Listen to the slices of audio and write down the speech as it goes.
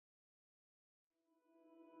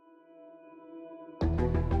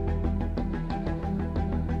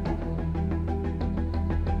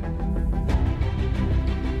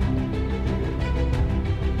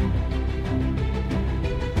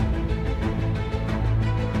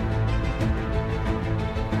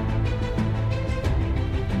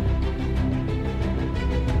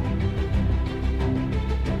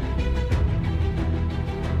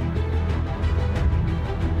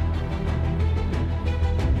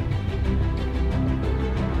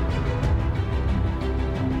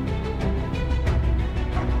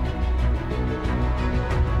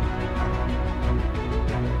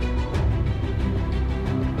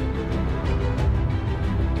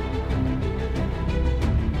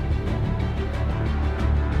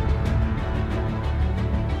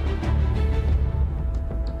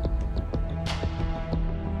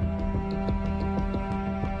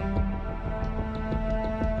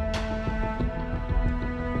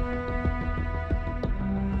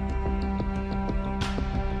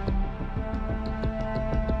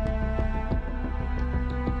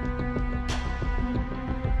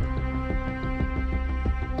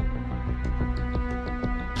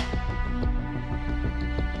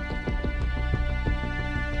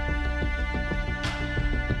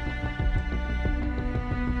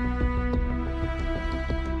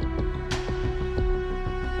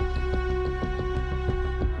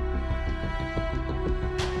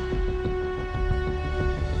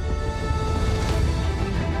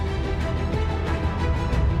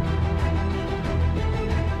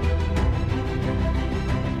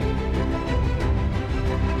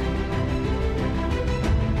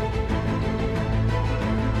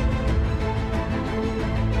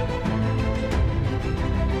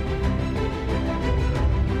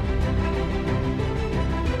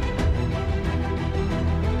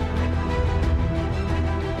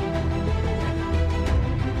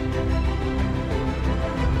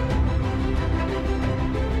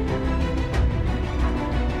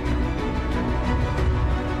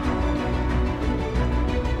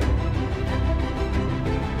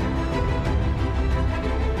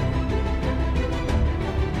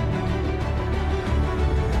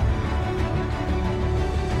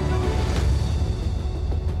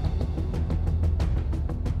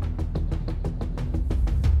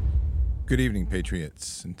evening,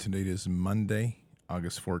 Patriots. And today is Monday,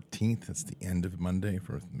 August 14th. That's the end of Monday.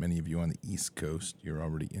 For many of you on the East Coast, you're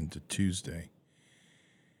already into Tuesday.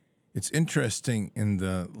 It's interesting, in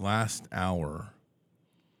the last hour,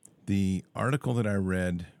 the article that I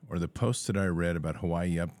read, or the post that I read about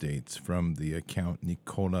Hawaii updates from the account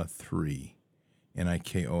Nikola3,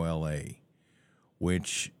 Nikola,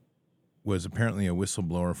 which was apparently a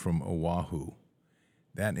whistleblower from Oahu.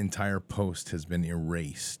 That entire post has been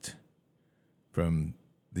erased from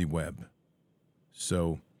the web.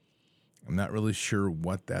 So I'm not really sure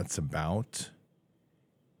what that's about.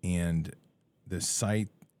 And the site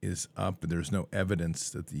is up, but there's no evidence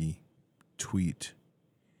that the tweet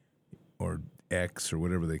or X or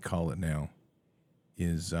whatever they call it now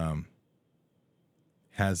is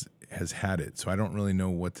has had it. So I don't really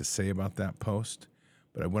know what to say about that post.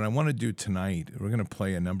 But what I want to do tonight, we're going to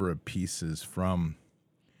play a number of pieces from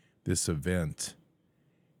this event,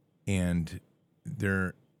 and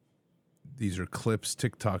these are clips,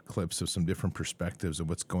 TikTok clips of some different perspectives of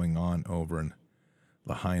what's going on over in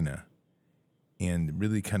Lahaina, and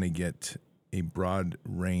really kind of get a broad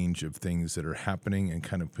range of things that are happening and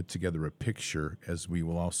kind of put together a picture, as we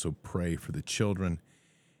will also pray for the children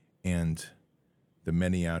and the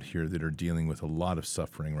many out here that are dealing with a lot of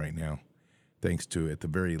suffering right now, thanks to, at the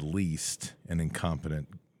very least, an incompetent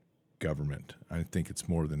government. I think it's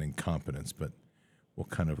more than incompetence, but we'll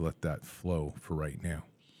kind of let that flow for right now.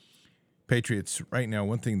 Patriots, right now,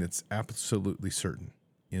 one thing that's absolutely certain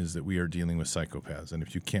is that we are dealing with psychopaths. And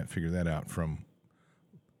if you can't figure that out from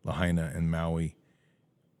Lahaina and Maui,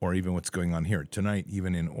 or even what's going on here tonight,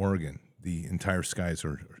 even in Oregon, the entire skies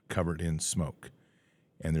are covered in smoke.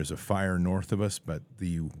 And there's a fire north of us, but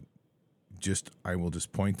I will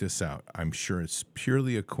just point this out. I'm sure it's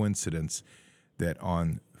purely a coincidence that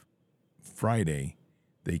on Friday,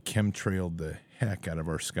 they chemtrailed the heck out of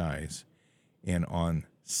our skies. And on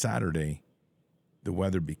Saturday, the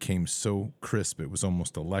weather became so crisp it was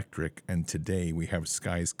almost electric. And today we have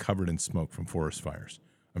skies covered in smoke from forest fires.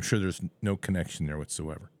 I'm sure there's no connection there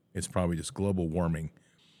whatsoever. It's probably just global warming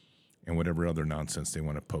and whatever other nonsense they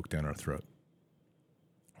want to poke down our throat.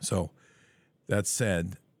 So that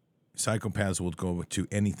said, psychopaths will go to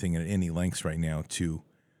anything at any lengths right now to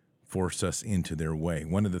force us into their way.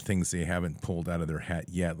 One of the things they haven't pulled out of their hat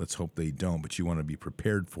yet, let's hope they don't, but you want to be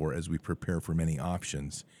prepared for, as we prepare for many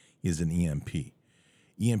options, is an EMP.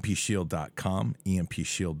 EMPshield.com,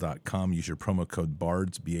 EMPshield.com. Use your promo code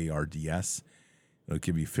BARDS, B-A-R-D-S. It'll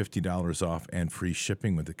give you $50 off and free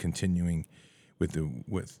shipping with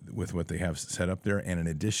what they have set up there, and an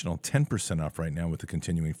additional 10% off right now with the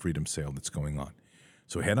continuing freedom sale that's going on.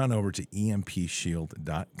 So head on over to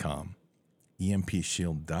EMPshield.com,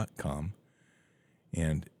 EMPshield.com,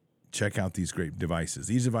 and check out these great devices.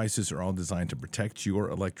 These devices are all designed to protect your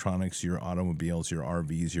electronics, your automobiles, your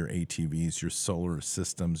RVs, your ATVs, your solar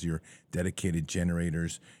systems, your dedicated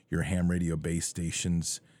generators, your ham radio base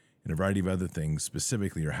stations, and a variety of other things,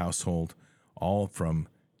 specifically your household, all from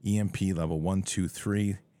EMP level 1, 2,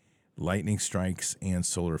 3, lightning strikes, and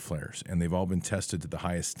solar flares. And they've all been tested to the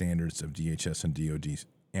highest standards of DHS and DOD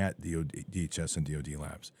at DHS and DOD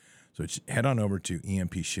labs. So head on over to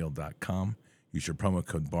EMPshield.com. Use your promo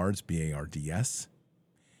code BARDS, B-A-R-D-S.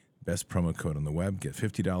 Best promo code on the web. Get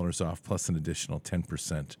 $50 off plus an additional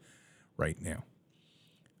 10% right now.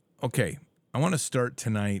 Okay, I want to start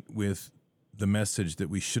tonight with the message that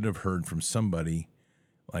we should have heard from somebody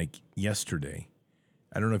like yesterday.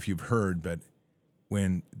 I don't know if you've heard, but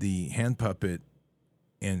when the hand puppet,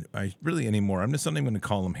 and I'm not even going to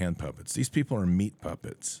call them hand puppets. These people are meat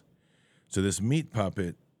puppets. So this meat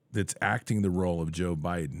puppet that's acting the role of Joe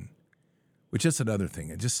Biden, which is another thing.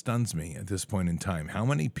 It just stuns me at this point in time. How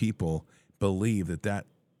many people believe that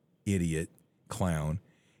idiot clown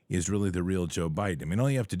is really the real Joe Biden? I mean,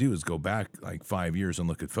 all you have to do is go back like 5 years and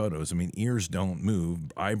look at photos. I mean, ears don't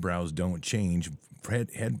move, eyebrows don't change,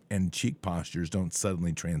 head and cheek postures don't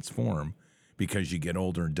suddenly transform because you get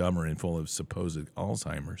older and dumber and full of supposed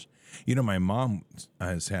Alzheimer's. You know, my mom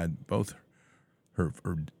has had both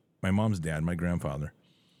my mom's dad, my grandfather,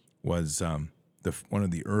 was one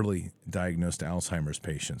of the early diagnosed Alzheimer's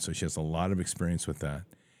patients. So she has a lot of experience with that.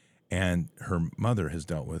 And her mother has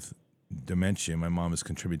dealt with dementia. My mom has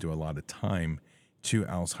contributed to a lot of time to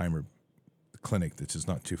Alzheimer's clinic that's just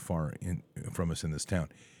not too far from us in this town.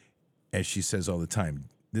 As she says all the time,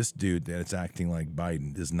 this dude that's acting like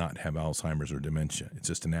Biden does not have Alzheimer's or dementia. It's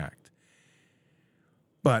just an act.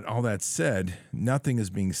 But all that said, nothing is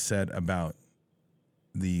being said about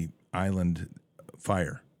the island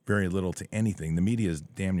fire. Very little to anything. The media is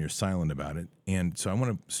damn near silent about it. And so I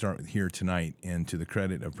want to start here tonight, and to the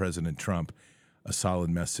credit of President Trump, a solid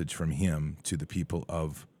message from him to the people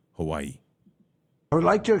of Hawaii. I would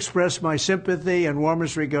like to express my sympathy and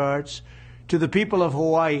warmest regards to the people of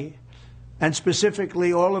Hawaii, and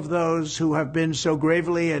specifically all of those who have been so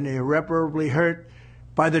gravely and irreparably hurt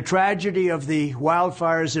by the tragedy of the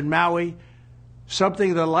wildfires in Maui,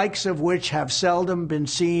 something the likes of which have seldom been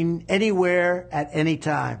seen anywhere at any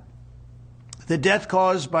time. The death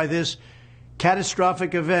caused by this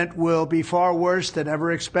catastrophic event will be far worse than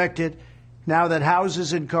ever expected now that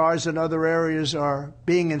houses and cars and other areas are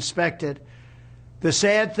being inspected. The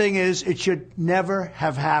sad thing is it should never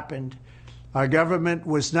have happened. Our government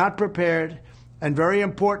was not prepared, and very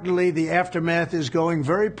importantly, the aftermath is going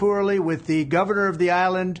very poorly, with the governor of the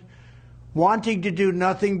island wanting to do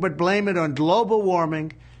nothing but blame it on global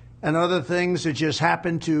warming and other things that just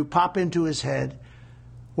happened to pop into his head.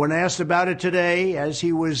 When asked about it today, as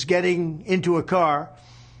he was getting into a car,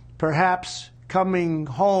 perhaps coming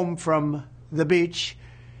home from the beach,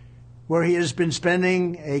 where he has been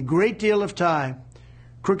spending a great deal of time,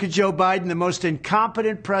 crooked Joe Biden, the most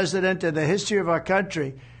incompetent president in the history of our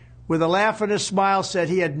country, with a laugh and a smile said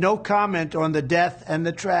he had no comment on the death and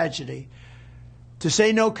the tragedy. To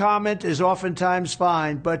say no comment is oftentimes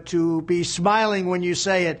fine, but to be smiling when you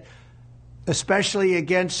say it, especially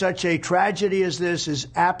against such a tragedy as this, is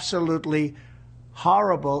absolutely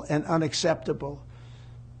horrible and unacceptable.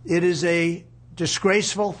 It is a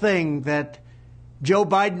disgraceful thing that Joe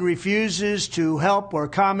Biden refuses to help or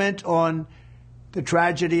comment on the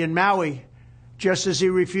tragedy in Maui, just as he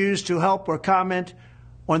refused to help or comment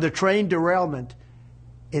on the train derailment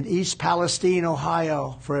in East Palestine,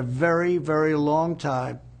 Ohio, for a very, very long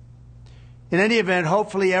time. In any event,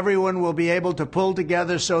 hopefully everyone will be able to pull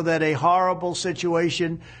together so that a horrible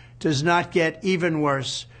situation does not get even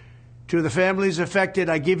worse. To the families affected,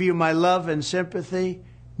 I give you my love and sympathy.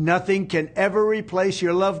 Nothing can ever replace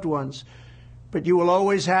your loved ones, but you will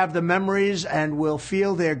always have the memories and will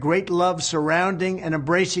feel their great love surrounding and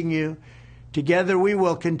embracing you. Together we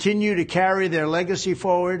will continue to carry their legacy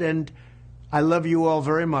forward, and I love you all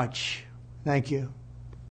very much. Thank you.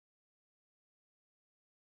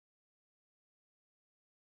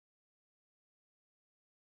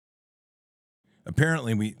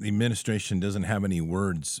 Apparently, the administration doesn't have any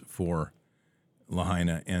words for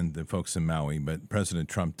Lahaina and the folks in Maui, but President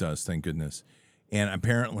Trump does, thank goodness. And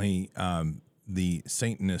apparently, the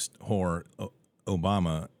Satanist whore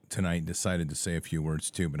Obama tonight decided to say a few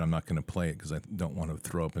words too, but I'm not going to play it because I don't want to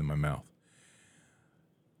throw up in my mouth.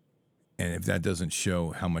 And if that doesn't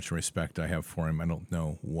show how much respect I have for him, I don't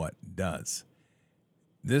know what does.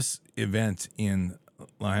 This event in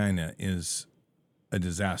Lahaina is a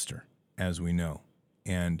disaster, as we know.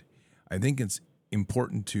 And I think it's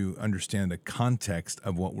important to understand the context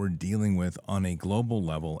of what we're dealing with on a global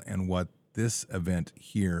level and what this event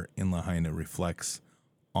here in Lahaina reflects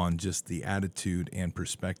on just the attitude and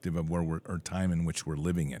perspective of where we're, or time in which we're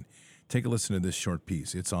living in. Take a listen to this short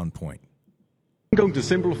piece. It's on point. I'm going to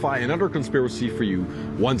simplify another conspiracy for you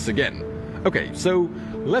once again. Okay, so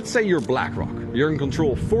let's say you're BlackRock. You're in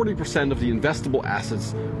control of 40% of the investable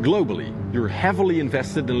assets globally. You're heavily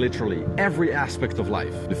invested in literally every aspect of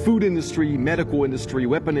life. The food industry, medical industry,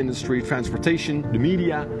 weapon industry, transportation, the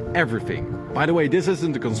media, everything. By the way, this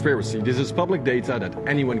isn't a conspiracy. This is public data that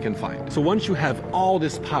anyone can find. So once you have all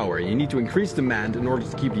this power, you need to increase demand in order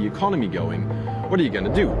to keep the economy going. What are you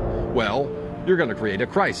going to do? Well, you're going to create a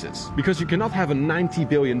crisis, because you cannot have a $90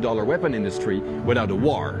 billion weapon industry without a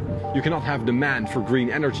war. You cannot have demand for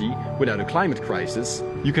green energy without a climate crisis.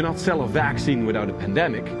 You cannot sell a vaccine without a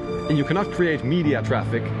pandemic. And you cannot create media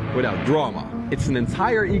traffic without drama. It's an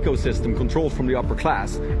entire ecosystem controlled from the upper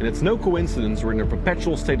class, and it's no coincidence we're in a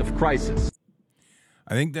perpetual state of crisis.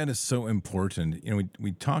 I think that is so important. You know,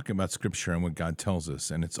 we talk about Scripture and what God tells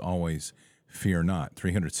us, and it's always fear not,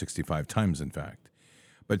 365 times, in fact.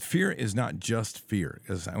 But fear is not just fear.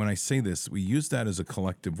 Because when I say this, we use that as a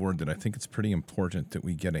collective word that I think it's pretty important that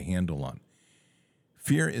we get a handle on.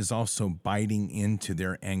 Fear is also biting into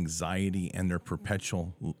their anxiety and their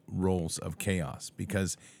perpetual roles of chaos,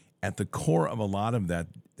 because at the core of a lot of that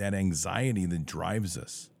anxiety that drives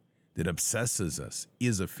us, that obsesses us,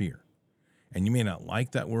 is a fear. And you may not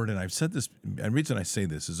like that word, and I've said this, the reason I say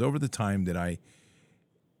this is over the time that I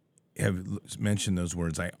have mentioned those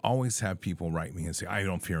words, I always have people write me and say, I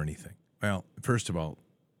don't fear anything. Well, first of all,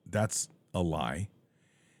 that's a lie,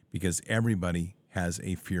 because everybody has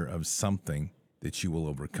a fear of something that you will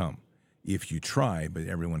overcome if you try, but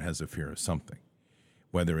everyone has a fear of something.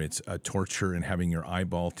 Whether it's a torture and having your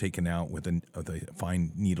eyeball taken out with a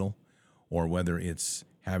fine needle, or whether it's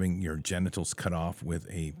having your genitals cut off with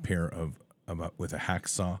a pair of with a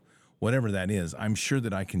hacksaw, whatever that is, I'm sure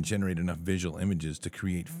that I can generate enough visual images to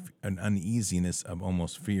create an uneasiness of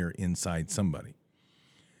almost fear inside somebody.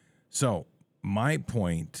 So my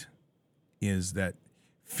point is that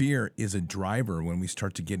fear is a driver when we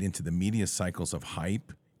start to get into the media cycles of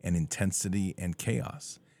hype and intensity and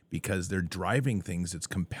chaos, because they're driving things that's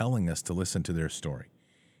compelling us to listen to their story.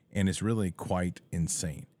 And it's really quite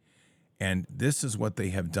insane. And this is what they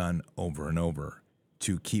have done over and over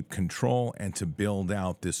to keep control and to build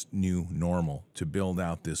out this new normal, to build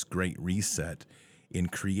out this great reset in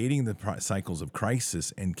creating the cycles of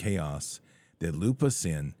crisis and chaos that loop us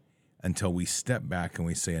in until we step back and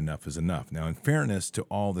we say enough is enough. Now, in fairness to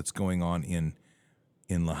all that's going on in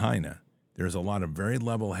Lahaina, there's a lot of very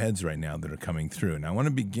level heads right now that are coming through. And I want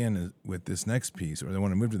to begin with this next piece, or I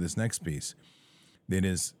want to move to this next piece that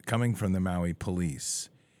is coming from the Maui police.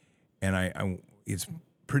 And it's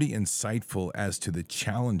pretty insightful as to the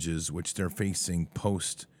challenges which they're facing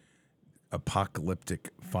post-apocalyptic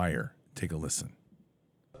fire. Take a listen.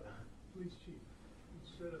 Police chief,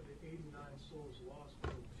 instead of the 89 souls lost, 2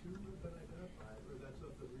 have been identified, or that's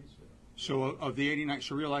of the recent? So of the 89,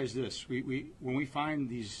 so realize this, we when we find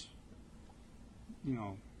these,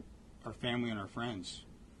 our family and our friends,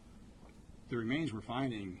 the remains we're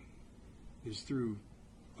finding is through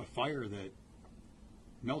a fire that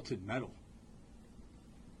melted metal.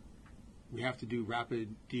 We have to do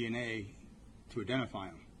rapid DNA to identify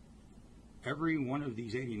them. Every one of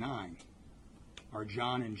these 89 are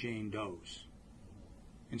John and Jane Does.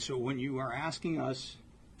 And so when you are asking us,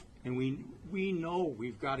 and we know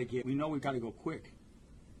we've got to go quick,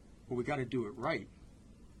 but we got to do it right.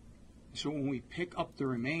 So when we pick up the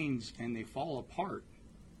remains and they fall apart,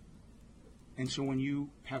 and so when you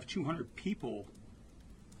have 200 people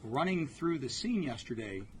running through the scene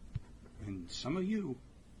yesterday, and some of you,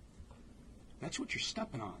 that's what you're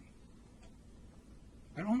stepping on.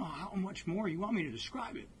 I don't know how much more you want me to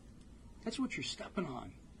describe it. That's what you're stepping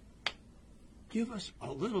on. Give us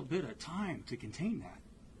a little bit of time to contain that.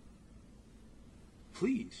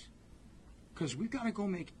 Please. Because we've got to go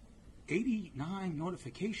make 89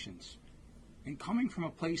 notifications. And coming from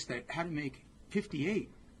a place that had to make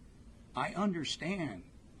 58, I understand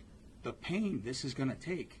the pain this is going to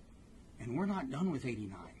take. And we're not done with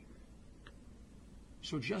 89.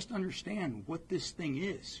 So just understand what this thing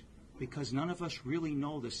is, because none of us really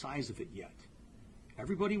know the size of it yet.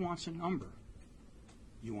 Everybody wants a number.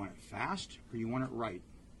 You want it fast or you want it right?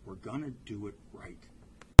 We're going to do it right.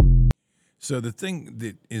 So the thing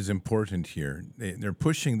that is important here, they're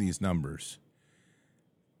pushing these numbers,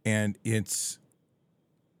 and it's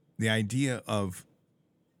the idea of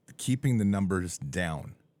keeping the numbers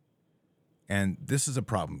down. And this is a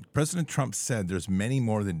problem. President Trump said there's many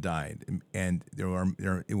more that died, and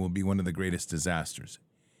it will be one of the greatest disasters.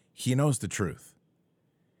 He knows the truth.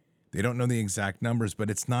 They don't know the exact numbers, but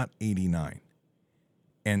it's not 89.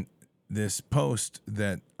 And this post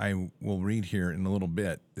that I will read here in a little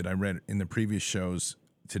bit that I read in the previous shows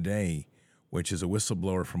today, which is a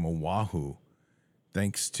whistleblower from Oahu,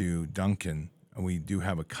 thanks to Duncan. We do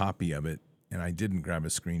have a copy of it, and I didn't grab a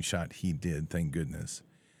screenshot. He did, thank goodness.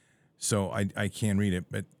 So I can read it,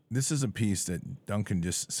 but this is a piece that Duncan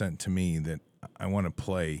just sent to me that I want to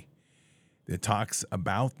play that talks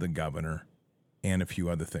about the governor and a few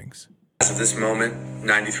other things. As of this moment,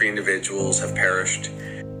 93 individuals have perished.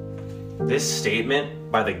 This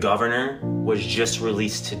statement by the governor was just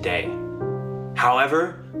released today.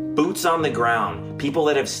 However, boots on the ground, people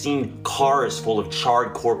that have seen cars full of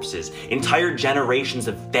charred corpses, entire generations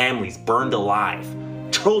of families burned alive,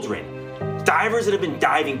 children, divers that have been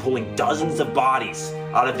diving pulling dozens of bodies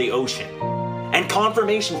out of the ocean, and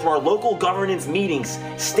confirmation from our local governance meetings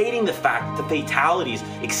stating the fact that the fatalities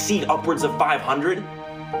exceed upwards of 500.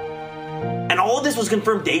 And all of this was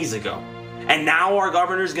confirmed days ago. And now our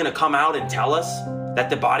governor's gonna come out and tell us that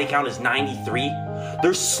the body count is 93.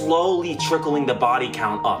 They're slowly trickling the body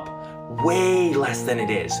count up, way less than it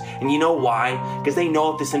is. And you know why? Because they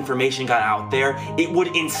know if this information got out there, it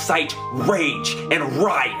would incite rage and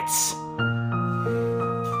riots.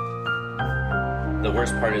 The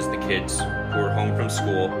worst part is the kids who were home from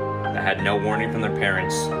school that had no warning from their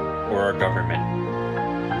parents or our government.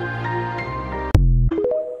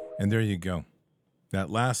 And there you go. That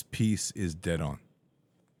last piece is dead on.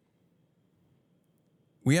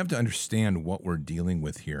 We have to understand what we're dealing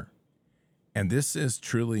with here. And this is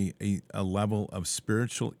truly a level of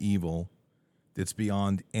spiritual evil that's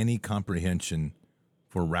beyond any comprehension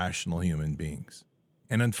for rational human beings.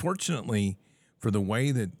 And unfortunately, for the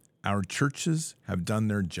way that our churches have done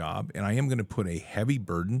their job, and I am going to put a heavy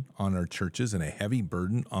burden on our churches and a heavy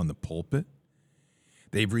burden on the pulpit.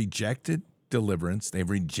 They've rejected deliverance. They've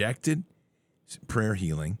rejected prayer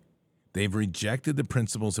healing. They've rejected the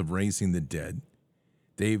principles of raising the dead.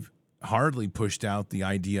 They've hardly pushed out the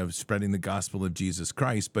idea of spreading the gospel of Jesus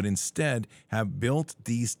Christ, but instead have built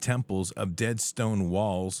these temples of dead stone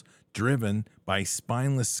walls driven by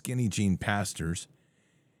spineless skinny jean pastors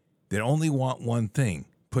that only want one thing: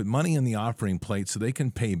 put money in the offering plate so they can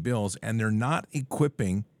pay bills, and they're not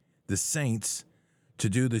equipping the saints to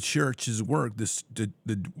do the church's work,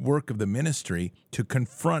 the work of the ministry, to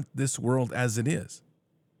confront this world as it is.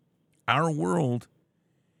 Our world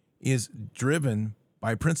is driven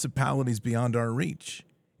by principalities beyond our reach,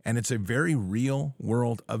 and it's a very real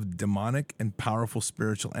world of demonic and powerful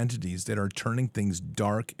spiritual entities that are turning things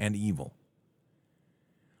dark and evil.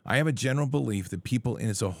 I have a general belief that people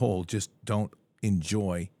as a whole just don't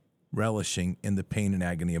enjoy relishing in the pain and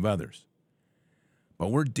agony of others. But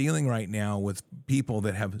we're dealing right now with people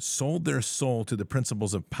that have sold their soul to the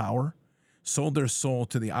principles of power, sold their soul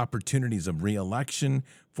to the opportunities of re-election,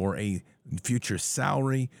 for a future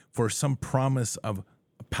salary, for some promise of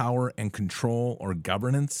power and control or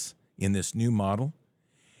governance in this new model.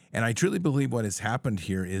 And I truly believe what has happened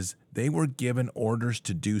here is they were given orders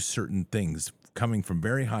to do certain things coming from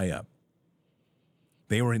very high up.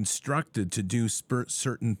 They were instructed to do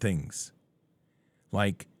certain things,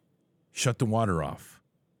 like shut the water off,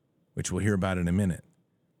 which we'll hear about in a minute.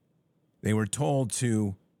 They were told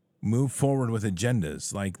to move forward with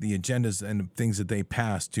agendas, like the agendas and things that they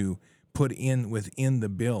passed to put in within the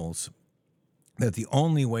bills, that the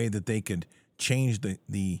only way that they could change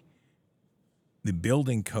the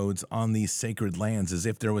building codes on these sacred lands is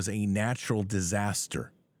if there was a natural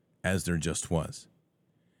disaster, as there just was.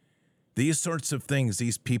 These sorts of things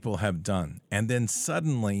these people have done, and then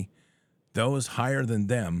suddenly those higher than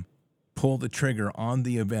them pull the trigger on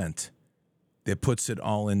the event that puts it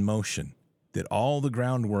all in motion, that all the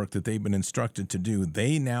groundwork that they've been instructed to do,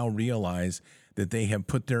 they now realize that they have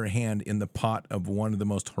put their hand in the pot of one of the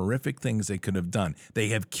most horrific things they could have done. They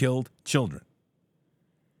have killed children,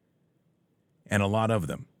 and a lot of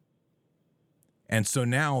them. And so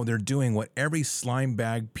now they're doing what every slime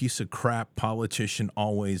bag piece of crap politician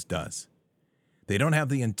always does. They don't have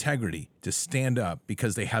the integrity to stand up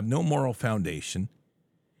because they have no moral foundation.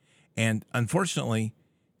 And unfortunately,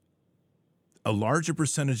 a larger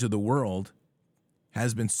percentage of the world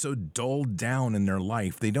has been so dulled down in their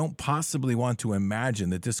life, they don't possibly want to imagine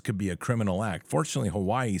that this could be a criminal act. Fortunately,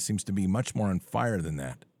 Hawaii seems to be much more on fire than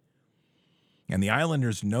that. And the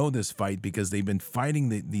islanders know this fight because they've been fighting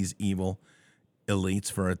these evil elites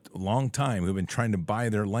for a long time who've been trying to buy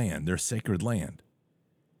their land, their sacred land.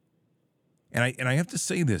 And I have to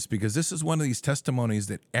say this because this is one of these testimonies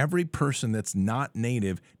that every person that's not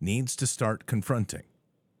native needs to start confronting.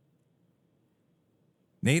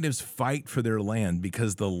 Natives fight for their land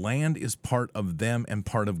because the land is part of them and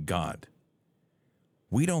part of God.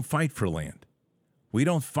 We don't fight for land. We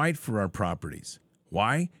don't fight for our properties.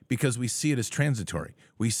 Why? Because we see it as transitory.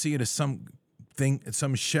 We see it as something,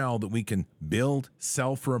 some shell that we can build,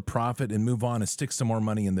 sell for a profit, and move on and stick some more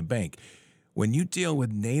money in the bank. When you deal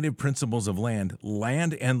with native principles of land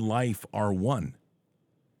and life are one.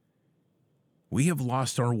 We have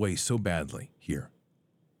lost our way so badly here.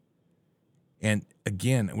 And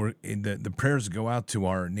again, the prayers go out to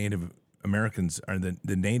our Native Americans, or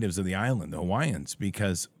the natives of the island, the Hawaiians,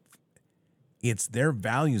 because it's their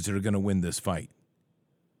values that are going to win this fight.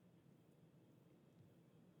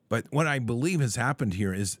 But what I believe has happened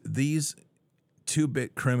here is these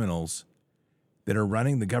two-bit criminals that are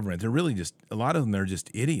running the government, they're really just, a lot of them are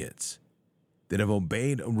just idiots that have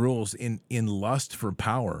obeyed rules in lust for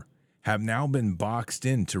power, have now been boxed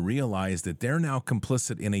in to realize that they're now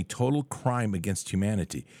complicit in a total crime against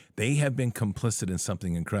humanity. They have been complicit in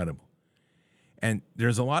something incredible. And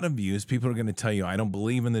there's a lot of views. People are going to tell you, I don't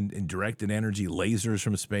believe in the directed energy lasers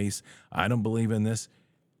from space. I don't believe in this.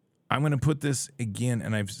 I'm going to put this again,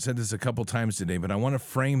 and I've said this a couple times today, but I want to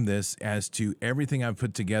frame this as to everything I've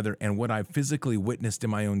put together and what I've physically witnessed in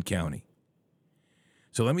my own county.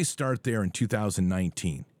 So let me start there in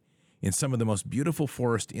 2019. In some of the most beautiful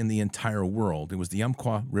forest in the entire world. It was the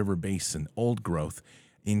Umpqua River Basin, old growth,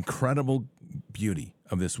 incredible beauty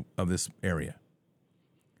of this area.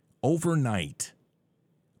 Overnight,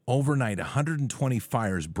 120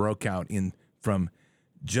 fires broke out from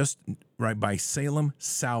just right by Salem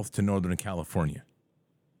south to Northern California.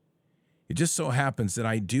 It just so happens that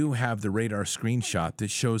I do have the radar screenshot that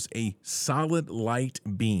shows a solid light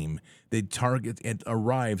beam that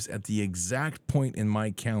arrives at the exact point in my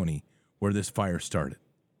county where this fire started.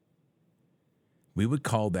 We would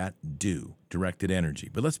call that DEW, directed energy.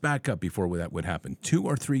 But let's back up before that would happen. 2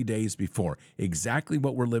 or 3 days before, exactly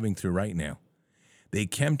what we're living through right now, they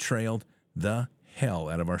chemtrailed the hell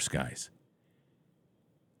out of our skies.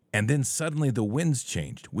 And then suddenly the winds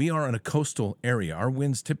changed. We are in a coastal area. Our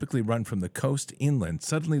winds typically run from the coast inland.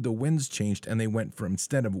 Suddenly the winds changed and they went from,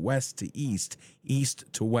 instead of west to east, east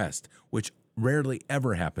to west, which rarely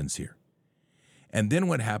ever happens here. And then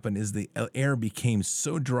what happened is the air became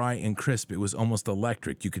so dry and crisp, it was almost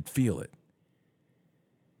electric. You could feel it.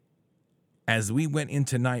 As we went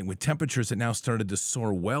into night with temperatures that now started to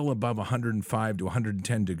soar well above 105 to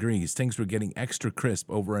 110 degrees, things were getting extra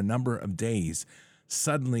crisp over a number of days.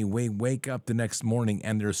 Suddenly, we wake up the next morning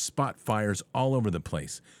and there's spot fires all over the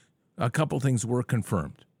place. A couple things were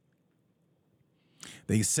confirmed.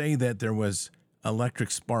 They say that there was electric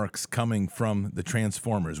sparks coming from the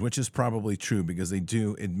transformers, which is probably true because they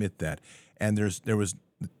do admit that. And there was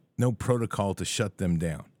no protocol to shut them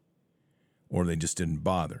down, or they just didn't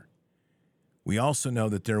bother. We also know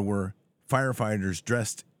that there were firefighters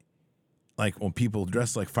people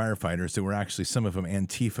dressed like firefighters that were actually, some of them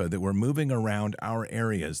Antifa, that were moving around our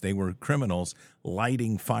areas. They were criminals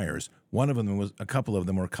lighting fires. A couple of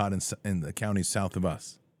them were caught in the counties south of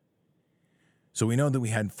us. So we know that we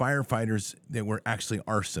had firefighters that were actually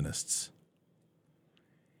arsonists.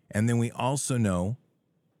 And then we also know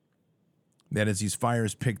that as these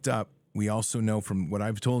fires picked up, we also know from what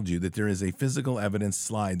I've told you that there is a physical evidence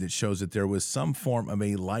slide that shows that there was some form of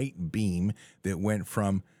a light beam that went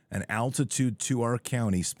from an altitude to our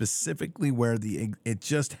county, specifically where it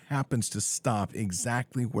just happens to stop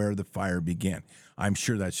exactly where the fire began. I'm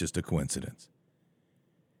sure that's just a coincidence.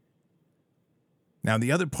 Now,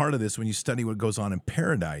 the other part of this, when you study what goes on in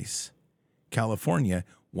Paradise, California,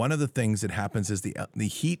 one of the things that happens is the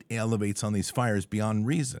heat elevates on these fires beyond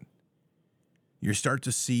reason. You start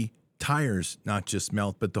to see tires not just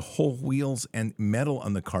melt, but the whole wheels and metal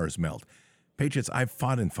on the cars melt. Patriots, I've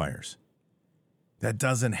fought in fires. That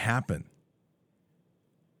doesn't happen.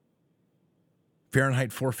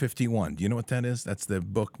 Fahrenheit 451. Do you know what that is? That's the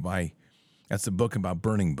book about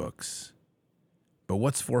burning books. But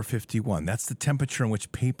what's 451? That's the temperature in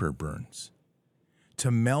which paper burns.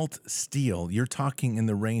 To melt steel, you're talking in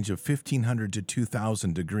the range of 1,500 to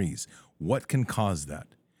 2,000 degrees. What can cause that?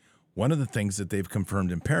 One of the things that they've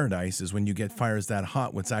confirmed in Paradise is when you get fires that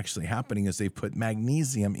hot, what's actually happening is they put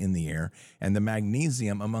magnesium in the air, and the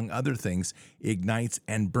magnesium, among other things, ignites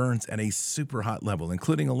and burns at a super hot level,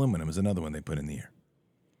 including aluminum is another one they put in the air.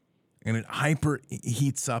 And it hyper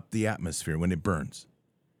heats up the atmosphere when it burns.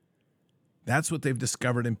 That's what they've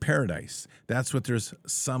discovered in Paradise. That's what there's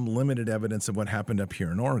some limited evidence of what happened up here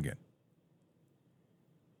in Oregon.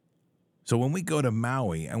 So when we go to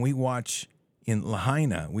Maui and we watch in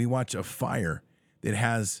Lahaina, we watch a fire that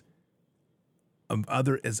has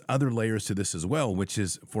other layers to this as well, which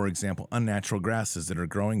is, for example, unnatural grasses that are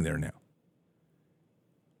growing there now.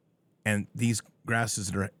 And these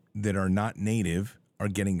grasses that are not native are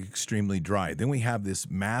getting extremely dry. Then we have this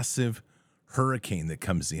massive hurricane that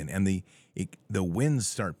comes in, and the winds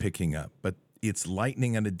start picking up, but it's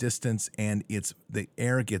lightning at a distance, and the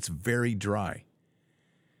air gets very dry.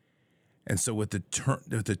 And so with the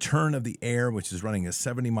turn of the air, which is running at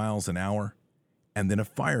 70 miles an hour, and then a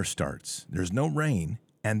fire starts. There's no rain,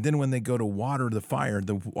 and then when they go to water the fire,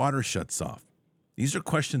 the water shuts off. These are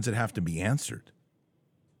questions that have to be answered.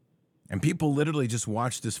 And people literally just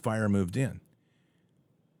watch this fire moved in.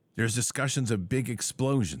 There's discussions of big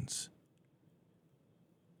explosions.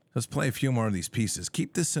 Let's play a few more of these pieces.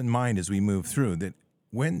 Keep this in mind as we move through, that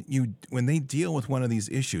when they deal with one of these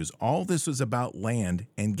issues, all this was about land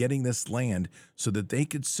and getting this land so that they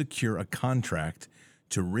could secure a contract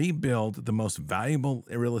to rebuild the most valuable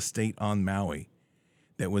real estate on Maui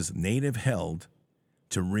that was native held,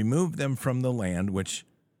 to remove them from the land, which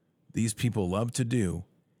these people love to do,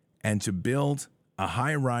 and to build a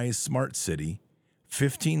high-rise smart city,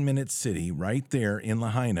 15-minute city right there in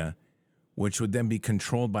Lahaina, which would then be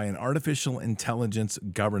controlled by an artificial intelligence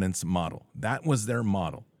governance model. That was their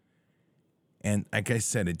model. And like I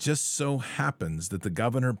said, it just so happens that the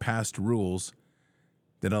governor passed rules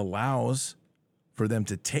that allows for them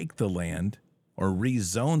to take the land or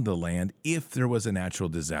rezone the land if there was a natural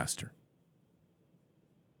disaster.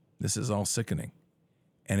 This is all sickening.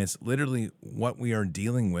 And it's literally what we are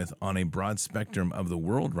dealing with on a broad spectrum of the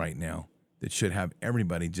world right now that should have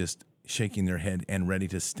everybody just shaking their head and ready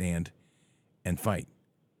to stand and fight.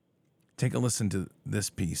 Take a listen to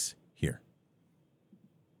this piece here.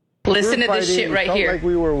 Listen to this shit right here. It felt like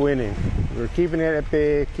we were winning. We were keeping it at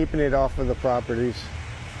bay, keeping it off of the properties.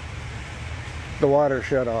 The water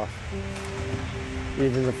shut off.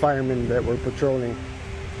 Even the firemen that were patrolling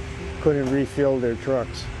couldn't refill their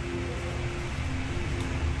trucks.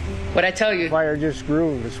 What'd I tell you? Fire just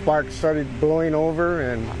grew. The sparks started blowing over,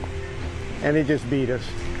 and it just beat us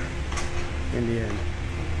in the end.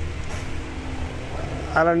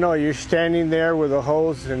 I don't know, you're standing there with a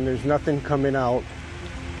hose and there's nothing coming out,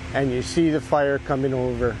 and you see the fire coming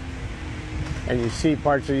over, and you see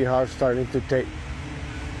parts of your house starting to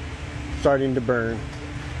burn,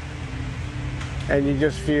 and you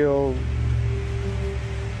just feel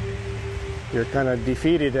you're kind of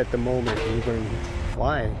defeated at the moment. You're going,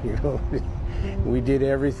 why? You know, we did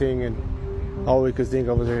everything, and all we could think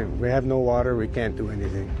of was, we have no water, we can't do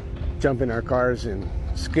anything. Jump in our cars and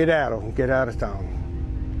skedaddle, get out of town.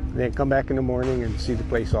 And then come back in the morning and see the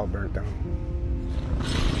place all burnt down.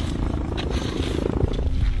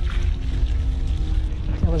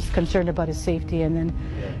 I was concerned about his safety, and then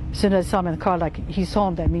as soon as I saw him in the car, like, he's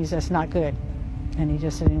home, that means that's not good. And he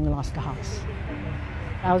just said, we lost the house.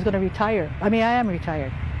 I was going to retire. I mean, I am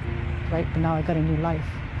retired, right? But now I got a new life.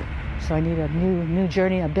 So I need a new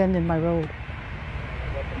journey, a bend in my road.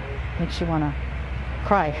 Makes you want to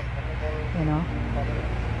cry, you know.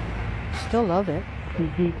 Still love it.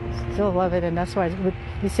 Still love it, and that's why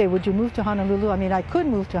you say, would you move to Honolulu? I mean, I could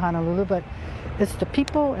move to Honolulu, but it's the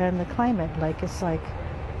people and the climate.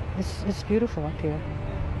 It's beautiful up here,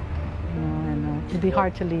 you know, and it'd be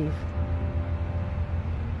hard to leave.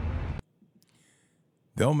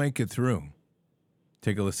 They'll make it through.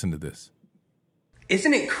 Take a listen to this.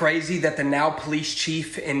 Isn't it crazy that the now police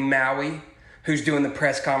chief in Maui, who's doing the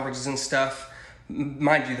press conferences and stuff,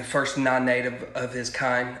 mind you, the first non-native of his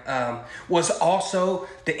kind, was also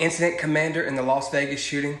the incident commander in the Las Vegas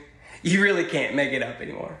shooting? You really can't make it up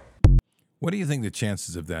anymore. What do you think the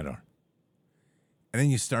chances of that are? And then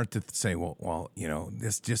you start to say, well, you know,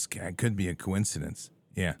 this just could be a coincidence.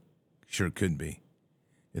 Yeah, sure could be.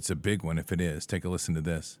 It's a big one if it is. Take a listen to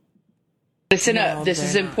this. Listen up. This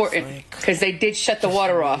is important because they did shut the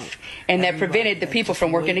water off, and that prevented the people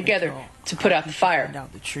from working together to put out the fire.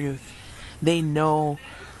 Out the truth. They know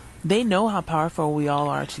how powerful we all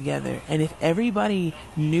are together. And if everybody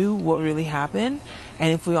knew what really happened,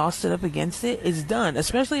 and if we all stood up against it, it's done.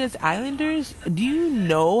 Especially as Islanders, do you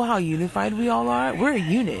know how unified we all are? We're a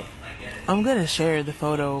unit. I'm going to share the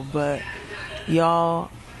photo, but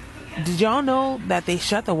did y'all know that they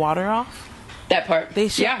shut the water off? That part. They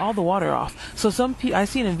shut all the water off. So some people, I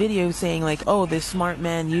seen a video saying like, oh, this smart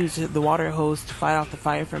man used the water hose to fight off the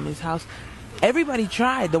fire from his house. Everybody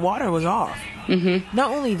tried. The water was off. Mm-hmm.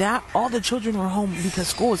 Not only that, all the children were home because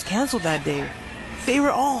school was canceled that day. They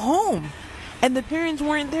were all home. And the parents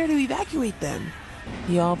weren't there to evacuate them.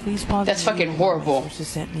 Y'all, please pause. That's fucking horrible. Sources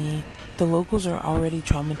sent me. The locals are already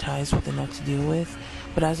traumatized with enough to deal with.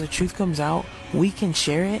 But as the truth comes out, we can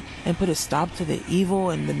share it and put a stop to the evil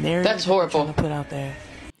and the narrative that's horrible to put out there.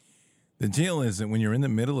 The deal is that when you're in the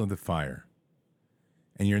middle of the fire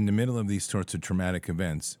and you're in the middle of these sorts of traumatic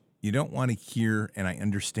events, you don't want to hear, and I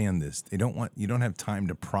understand this, you don't have time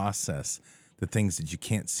to process the things that you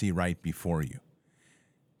can't see right before you.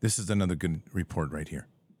 This is another good report right here.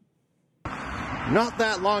 Not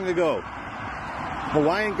that long ago,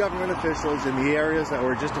 Hawaiian government officials in the areas that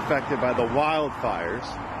were just affected by the wildfires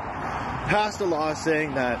passed a law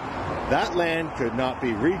saying that that land could not be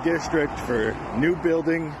redistricted for new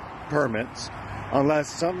building permits unless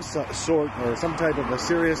some sort or some type of a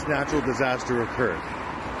serious natural disaster occurred.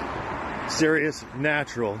 Serious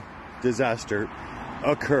natural disaster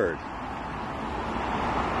occurred.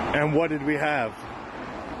 And what did we have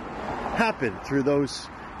happen through those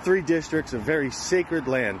 3 districts of very sacred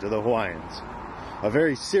land to the Hawaiians? A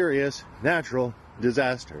very serious natural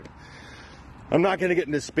disaster. I'm not going to get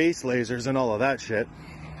into space lasers and all of that shit,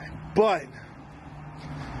 but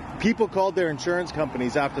people called their insurance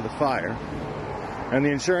companies after the fire, and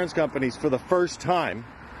the insurance companies, for the first time,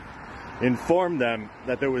 informed them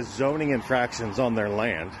that there was zoning infractions on their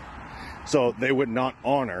land, so they would not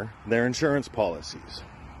honor their insurance policies.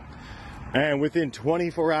 And within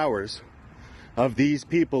 24 hours of these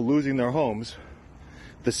people losing their homes,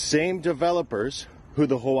 the same developers who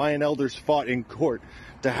the Hawaiian elders fought in court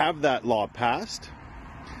to have that law passed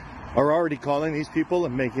are already calling these people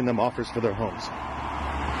and making them offers for their homes.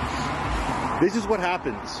 This is what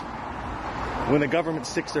happens when the government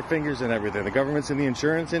sticks their fingers in everything. The government's in the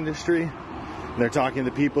insurance industry, and they're talking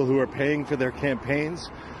to people who are paying for their campaigns,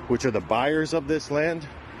 which are the buyers of this land.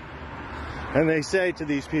 And they say to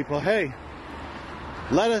these people, hey,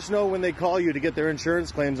 let us know when they call you to get their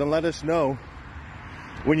insurance claims, and let us know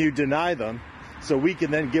when you deny them, so we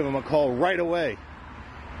can then give them a call right away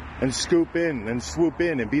and scoop in and swoop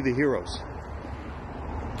in and be the heroes.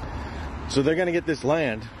 So they're going to get this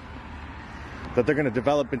land that they're going to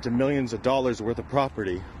develop into millions of dollars worth of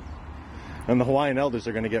property, and the Hawaiian elders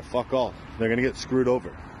are going to get fuck all. They're going to get screwed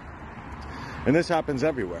over. And this happens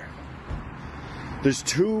everywhere. There's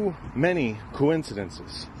too many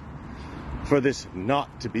coincidences for this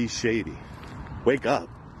not to be shady. Wake up.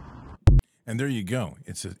 And there you go.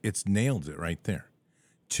 It's nailed it right there.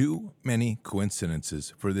 Too many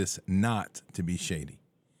coincidences for this not to be shady.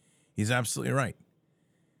 He's absolutely right.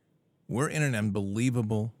 We're in an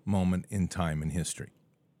unbelievable moment in time in history.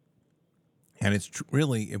 And it's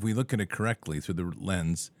really, if we look at it correctly through the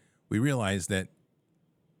lens, we realize that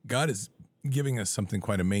God is giving us something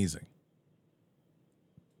quite amazing.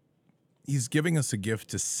 He's giving us a gift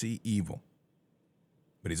to see evil,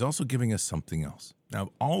 but he's also giving us something else. Now, of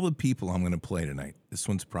all the people I'm going to play tonight, this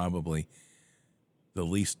one's probably the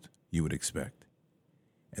least you would expect.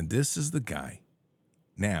 And this is the guy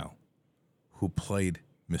now who played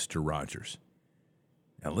Mr. Rogers.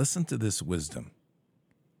 Now listen to this wisdom,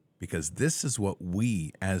 because this is what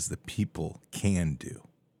we as the people can do.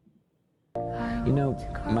 You know,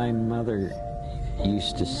 my mother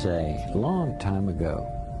used to say a long time ago,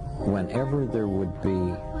 whenever there would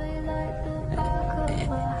be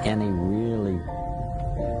any really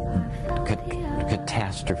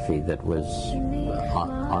catastrophe that was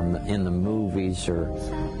in the movies or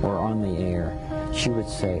on the air, she would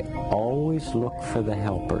say, always look for the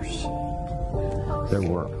helpers. There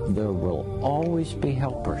will always be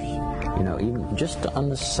helpers, you know, even just on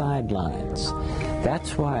the sidelines.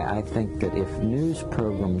 That's why I think that if news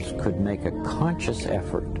programs could make a conscious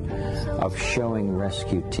effort of showing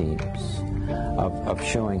rescue teams, of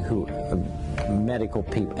showing who medical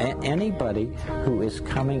people, anybody who is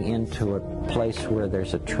coming into a place where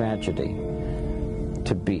there's a tragedy,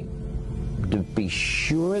 to be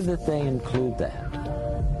sure that they include that.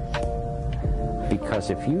 Because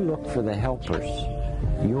if you look for the helpers,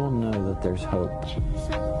 you'll know that there's hope.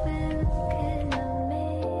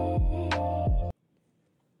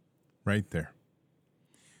 Right there.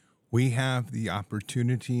 We have the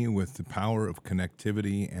opportunity with the power of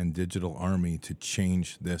connectivity and digital army to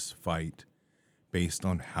change this fight based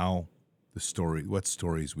on what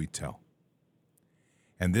stories we tell.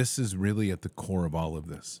 And this is really at the core of all of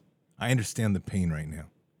this. I understand the pain right now.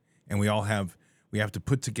 And we have to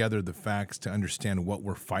put together the facts to understand what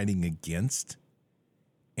we're fighting against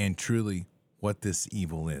and truly what this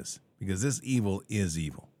evil is. Because this evil is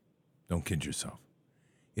evil. Don't kid yourself.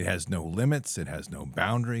 It has no limits. It has no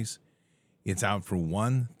boundaries. It's out for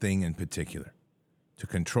one thing in particular, to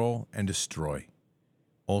control and destroy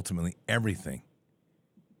ultimately everything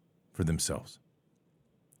for themselves.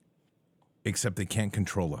 Except they can't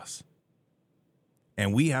control us.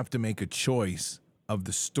 And we have to make a choice of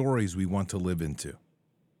the stories we want to live into.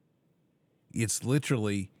 It's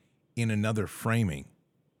literally in another framing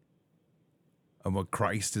of what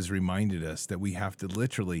Christ has reminded us, that we have to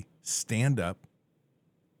literally stand up,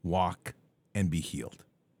 walk, and be healed.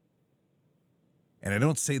 And I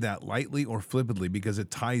don't say that lightly or flippantly, because it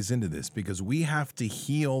ties into this, because we have to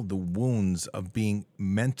heal the wounds of being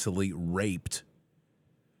mentally raped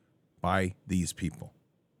by these people,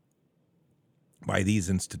 by these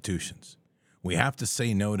institutions. We have to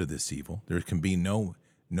say no to this evil. There can be no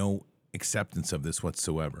acceptance of this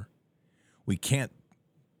whatsoever. We can't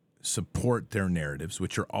support their narratives,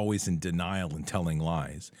 which are always in denial and telling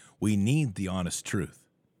lies. We need the honest truth.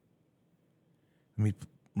 Let me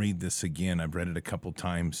read this again. I've read it a couple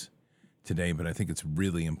times today, but I think it's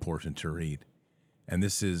really important to read. And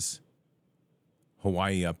this is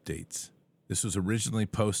Hawaii Updates. This was originally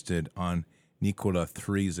posted on Nicola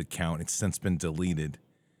 3's account. It's since been deleted.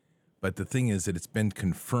 But the thing is that it's been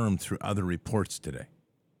confirmed through other reports today.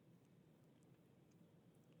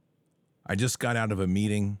 I just got out of a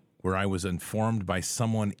meeting where I was informed by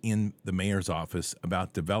someone in the mayor's office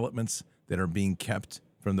about developments that are being kept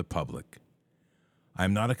from the public.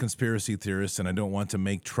 I'm not a conspiracy theorist and I don't want to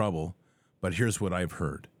make trouble, but here's what I've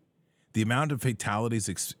heard. The amount of fatalities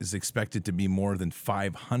is expected to be more than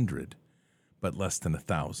 500, but less than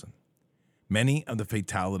 1,000. Many of the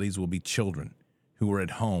fatalities will be children who were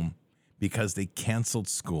at home because they canceled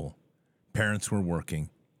school. Parents were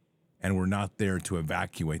working and were not there to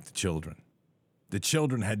evacuate the children. The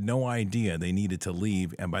children had no idea they needed to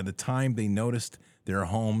leave, and by the time they noticed their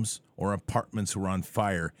homes or apartments were on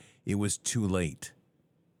fire, it was too late.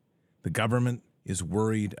 The government is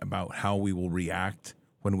worried about how we will react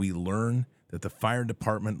when we learn that the fire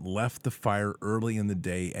department left the fire early in the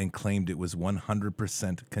day and claimed it was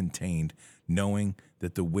 100% contained, knowing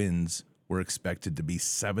that the winds were expected to be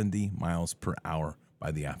 70 miles per hour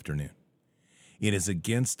by the afternoon. It is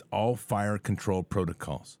against all fire control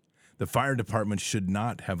protocols. The fire department should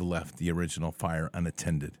not have left the original fire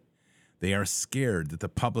unattended. They are scared that the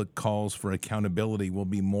public calls for accountability will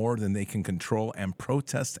be more than they can control, and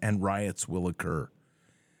protests and riots will occur.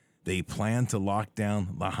 They plan to lock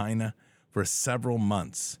down Lahaina for several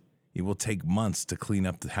months. It will take months to clean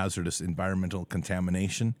up the hazardous environmental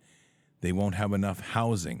contamination. They won't have enough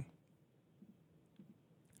housing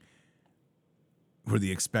for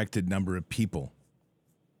the expected number of people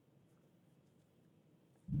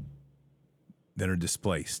that are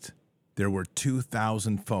displaced. There were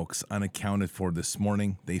 2,000 folks unaccounted for this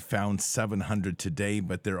morning. They found 700 today,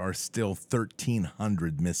 but there are still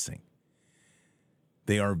 1,300 missing.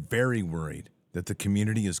 They are very worried that the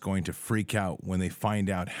community is going to freak out when they find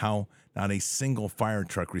out how not a single fire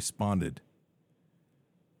truck responded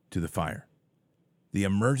to the fire. The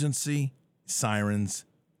emergency sirens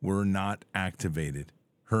were not activated,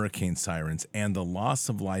 hurricane sirens, and the loss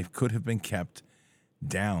of life could have been kept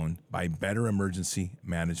down by better emergency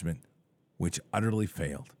management, which utterly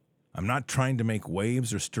failed. I'm not trying to make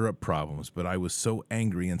waves or stir up problems, but I was so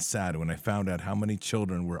angry and sad when I found out how many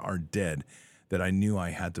children are dead that I knew I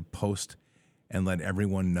had to post and let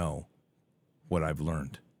everyone know what I've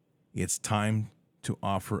learned. It's time for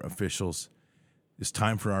our officials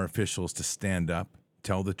to stand up,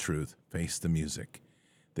 tell the truth, face the music.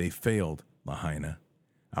 They failed, Lahaina.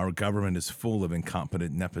 Our government is full of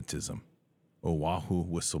incompetent nepotism. Oahu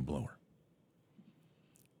whistleblower.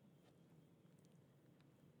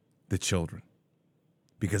 The children.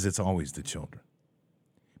 Because it's always the children.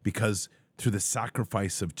 Because through the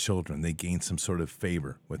sacrifice of children, they gain some sort of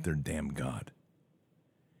favor with their damn God.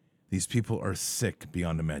 These people are sick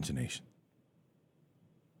beyond imagination.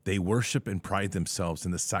 They worship and pride themselves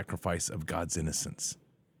in the sacrifice of God's innocence.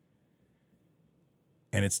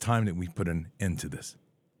 And it's time that we put an end to this.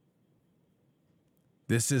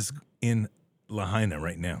 This is in Lahaina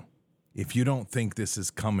right now. If you don't think this is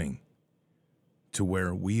coming to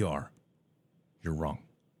where we are, you're wrong.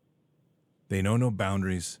 They know no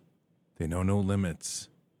boundaries. They know no limits.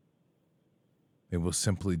 They will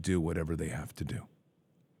simply do whatever they have to do.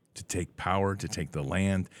 To take power, to take the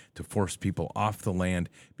land, to force people off the land,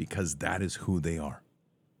 because that is who they are.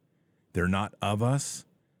 They're not of us.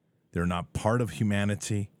 They're not part of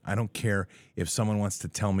humanity. I don't care if someone wants to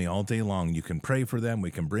tell me all day long, you can pray for them,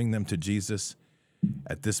 we can bring them to Jesus.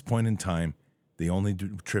 At this point in time, the only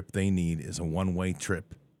trip they need is a one-way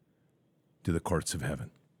trip to the courts of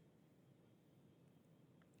heaven.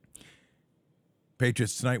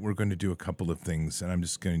 Patriots, tonight we're going to do a couple of things, and I'm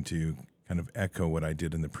just going to kind of echo what I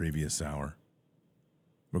did in the previous hour.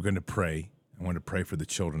 We're going to pray. I want to pray for the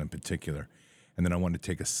children in particular, and then I want to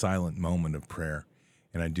take a silent moment of prayer,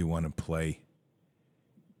 and I do want to play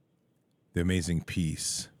The Amazing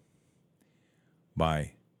Peace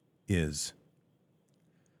by Is,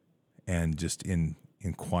 and just in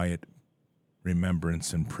quiet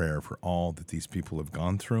remembrance and prayer for all that these people have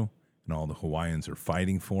gone through and all the Hawaiians are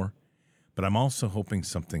fighting for. But I'm also hoping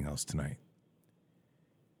something else tonight.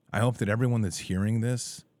 I hope that everyone that's hearing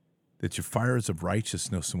this, that your fires of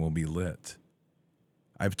righteousness will be lit.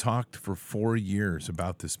 I've talked for 4 years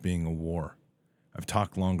about this being a war. I've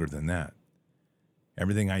talked longer than that.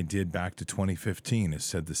 Everything I did back to 2015 has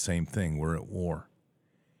said the same thing. We're at war.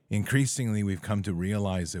 Increasingly, we've come to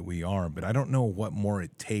realize that we are, but I don't know what more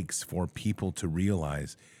it takes for people to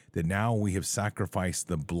realize that now we have sacrificed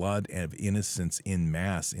the blood of innocents in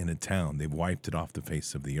mass in a town. They've wiped it off the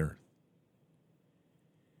face of the earth.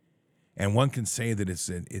 And one can say that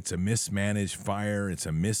it's a mismanaged fire, it's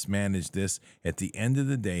a mismanaged this. At the end of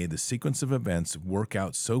the day, the sequence of events work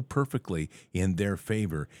out so perfectly in their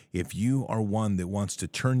favor. If you are one that wants to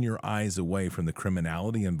turn your eyes away from the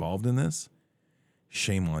criminality involved in this,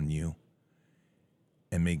 shame on you.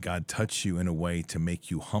 And may God touch you in a way to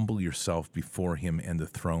make you humble yourself before him and the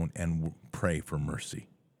throne and pray for mercy.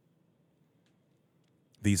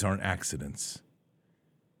 These aren't accidents.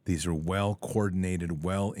 These are well-coordinated,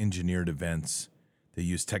 well-engineered events. They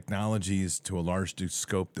use technologies to a large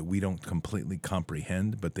scope that we don't completely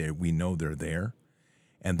comprehend, but we know they're there.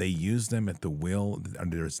 And they use them at the will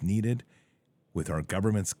that is needed with our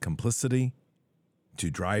government's complicity to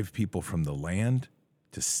drive people from the land,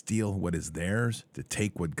 to steal what is theirs, to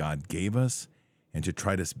take what God gave us, and to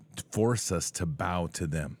try to force us to bow to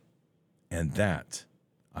them. And that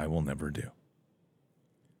I will never do.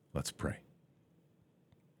 Let's pray.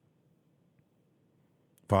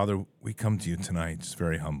 Father, we come to you tonight just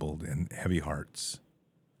very humbled and heavy hearts,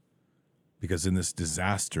 because in this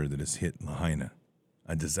disaster that has hit Lahaina,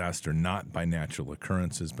 a disaster not by natural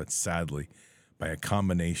occurrences, but sadly by a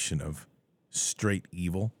combination of straight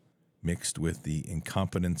evil mixed with the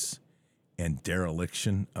incompetence and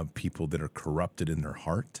dereliction of people that are corrupted in their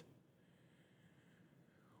heart.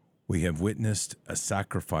 We have witnessed a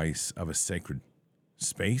sacrifice of a sacred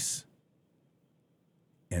space,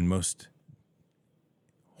 and most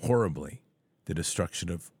horribly, the destruction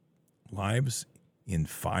of lives in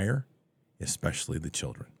fire, especially the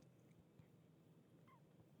children.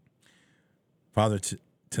 Father,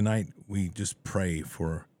 tonight we just pray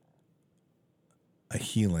for a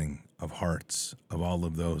healing of hearts of all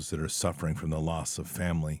of those that are suffering from the loss of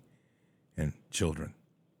family and children.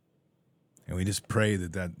 And we just pray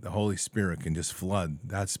that the Holy Spirit can just flood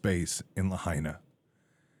that space in Lahaina.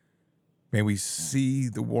 May we see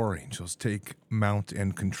the war angels take mount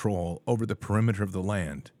and control over the perimeter of the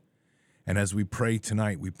land. And as we pray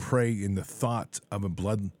tonight, we pray in the thought of a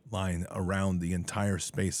bloodline around the entire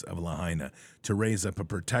space of Lahaina to raise up a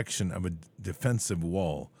protection of a defensive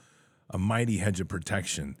wall, a mighty hedge of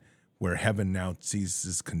protection where heaven now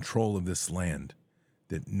seizes control of this land,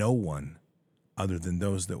 that no one other than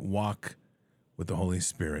those that walk with the Holy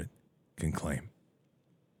Spirit can claim.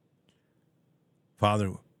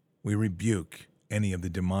 Father, we rebuke any of the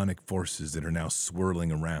demonic forces that are now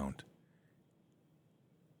swirling around.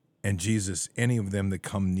 And Jesus, any of them that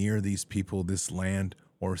come near these people, this land,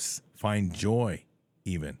 or find joy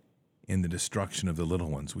even in the destruction of the little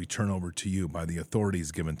ones, we turn over to you by the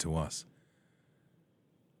authorities given to us.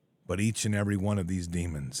 But each and every one of these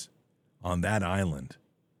demons on that island,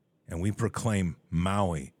 and we proclaim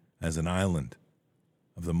Maui as an island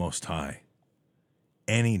of the Most High,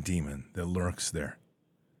 any demon that lurks there,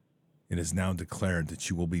 it is now declared that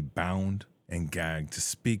you will be bound and gagged to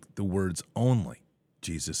speak the words only,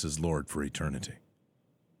 Jesus is Lord for eternity.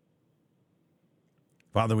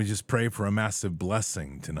 Father, we just pray for a massive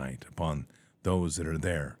blessing tonight upon those that are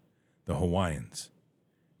there, the Hawaiians,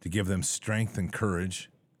 to give them strength and courage,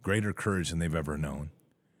 greater courage than they've ever known,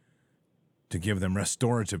 to give them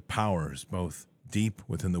restorative powers, both deep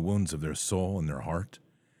within the wounds of their soul and their heart,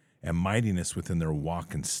 and mightiness within their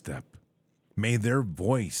walk and step. May their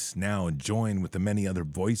voice now join with the many other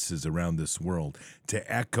voices around this world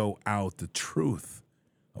to echo out the truth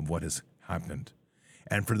of what has happened.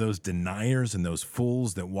 And for those deniers and those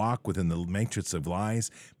fools that walk within the matrix of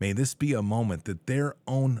lies, may this be a moment that their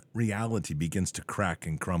own reality begins to crack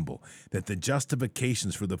and crumble, that the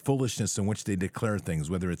justifications for the foolishness in which they declare things,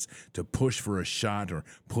 whether it's to push for a shot or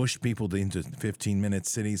push people into 15-minute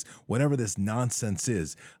cities, whatever this nonsense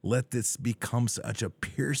is, let this become such a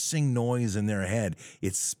piercing noise in their head.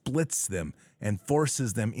 It splits them and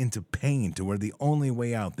forces them into pain to where the only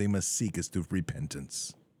way out they must seek is through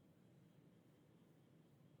repentance.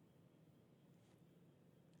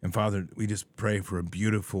 And Father, we just pray for a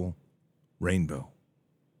beautiful rainbow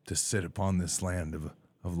to sit upon this land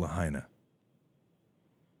of Lahaina.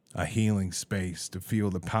 A healing space to feel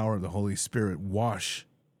the power of the Holy Spirit wash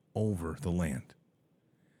over the land.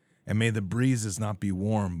 And may the breezes not be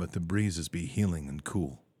warm, but the breezes be healing and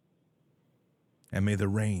cool. And may the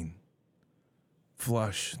rain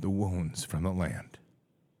flush the wounds from the land.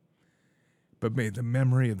 But may the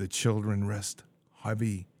memory of the children rest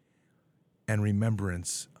heavy and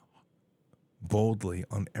remembrance boldly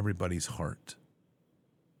on everybody's heart.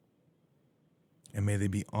 And may they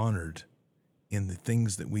be honored in the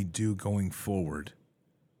things that we do going forward,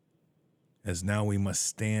 as now we must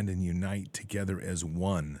stand and unite together as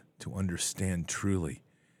one to understand truly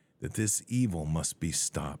that this evil must be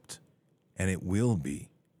stopped, and it will be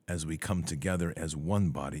as we come together as one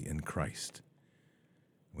body in Christ.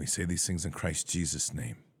 We say these things in Christ Jesus'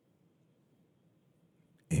 name.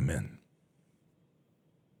 Amen.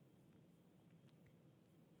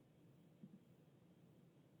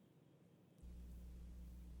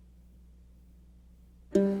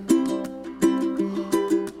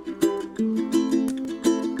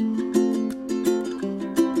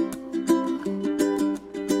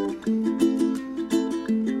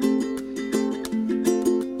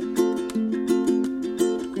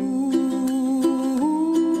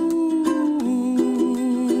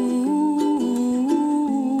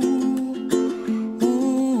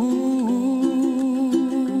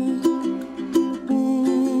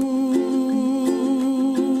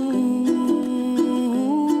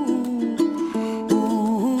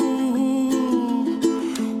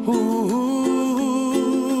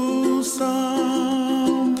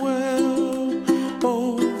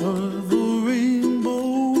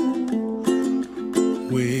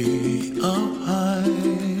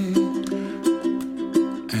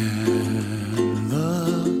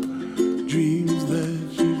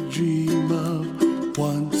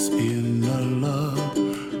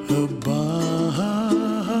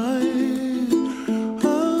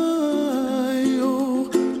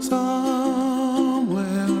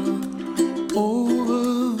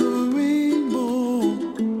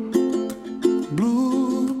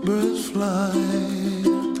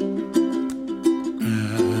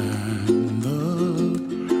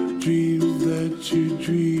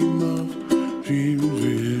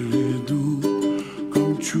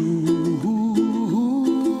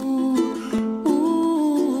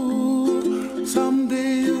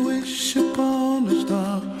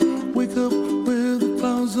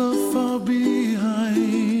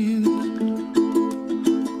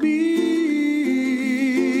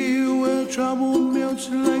 trouble melts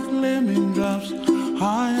like lemon drops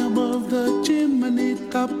high above the chimney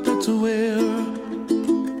top. That's where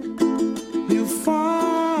you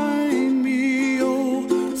find me, oh,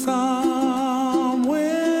 somewhere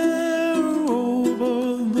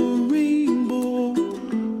over the rainbow.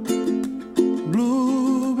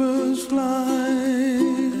 Bluebirds fly,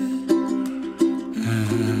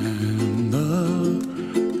 and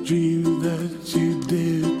the dream that you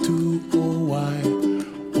did to, oh why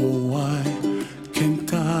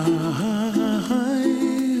can't I?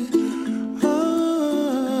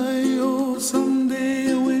 Oh,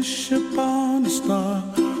 someday I wish upon a star,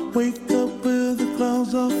 wake up where the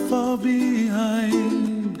clouds are far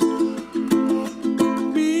behind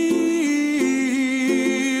me,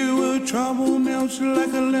 where trouble melts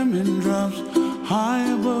like a lemon drops high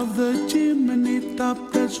above the chimney top.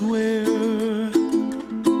 That's where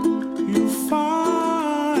you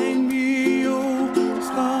find me, oh,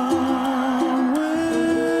 somewhere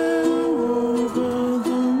over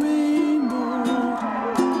the rainbow,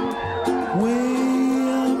 way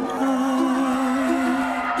up high.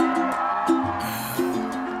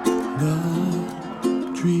 The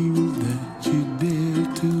dreams that you did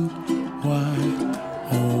to, why,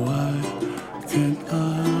 oh, why can't I?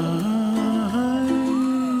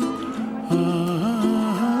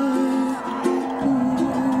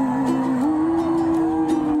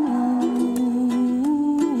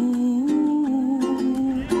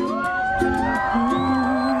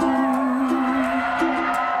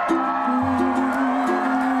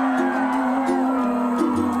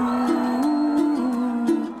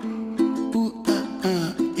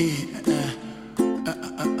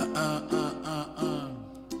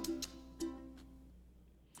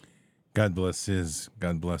 God bless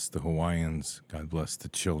God bless the Hawaiians, God bless the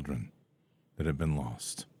children that have been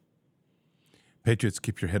lost. Patriots,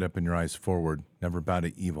 keep your head up and your eyes forward. Never bow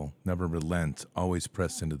to evil, never relent, always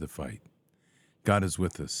press into the fight. God is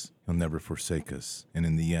with us. He'll never forsake us. And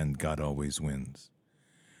in the end, God always wins.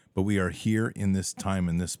 But we are here in this time,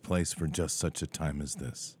 in this place, for just such a time as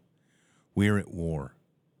this. We are at war.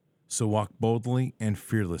 So walk boldly and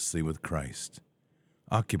fearlessly with Christ.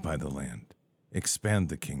 Occupy the land. Expand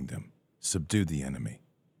the kingdom. Subdue the enemy.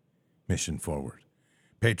 Mission forward.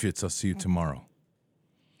 Patriots, I'll see you tomorrow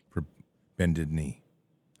for Bended Knee.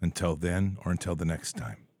 Until then, or until the next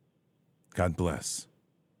time, God bless.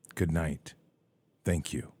 Good night.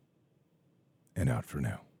 Thank you. And out for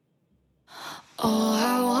now. Oh,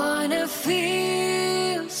 I wanna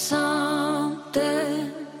feel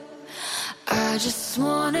something. I just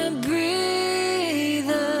wanna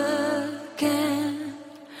breathe again.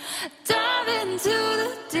 Dive into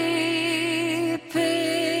the deepest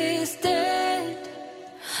end.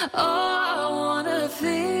 Oh, I wanna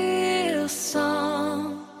feel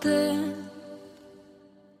something.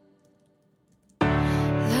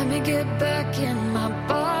 Let me get back in my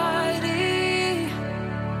body.